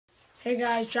Hey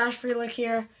guys, Josh Freelick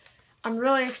here. I'm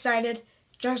really excited.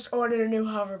 Just ordered a new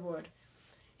hoverboard.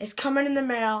 It's coming in the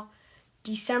mail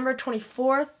December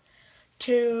 24th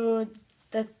to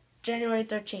the January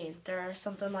 13th or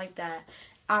something like that.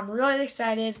 I'm really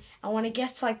excited. And when it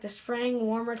gets to like the spring,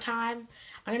 warmer time,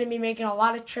 I'm going to be making a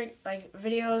lot of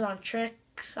videos on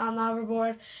tricks on the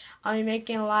hoverboard. I'll be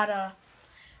making a lot of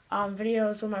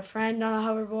videos with my friend on a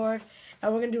hoverboard.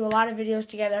 And we're going to do a lot of videos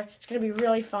together. It's going to be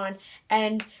really fun.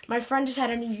 And my friend just had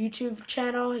a new YouTube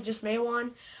channel. He just made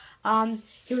one.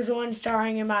 He was the one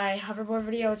starring in my hoverboard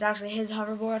video. It was actually his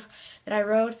hoverboard that I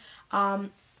rode.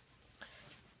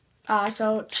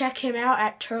 So check him out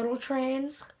at Turtle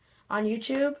Trains on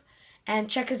YouTube. And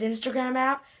check his Instagram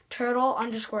out,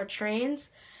 turtle_trains.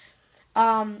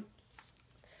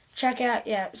 Check out,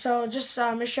 so just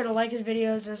make sure to like his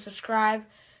videos and subscribe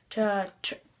to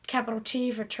capital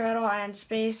T for Turtle and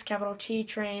space, capital T,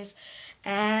 Trains.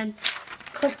 And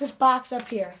click this box up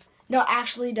here. No,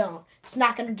 actually don't. It's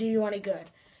not going to do you any good.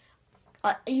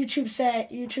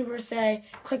 YouTubers say,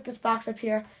 click this box up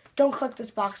here. Don't click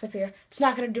this box up here. It's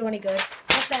not going to do any good.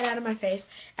 Get that out of my face.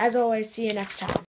 As always, see you next time.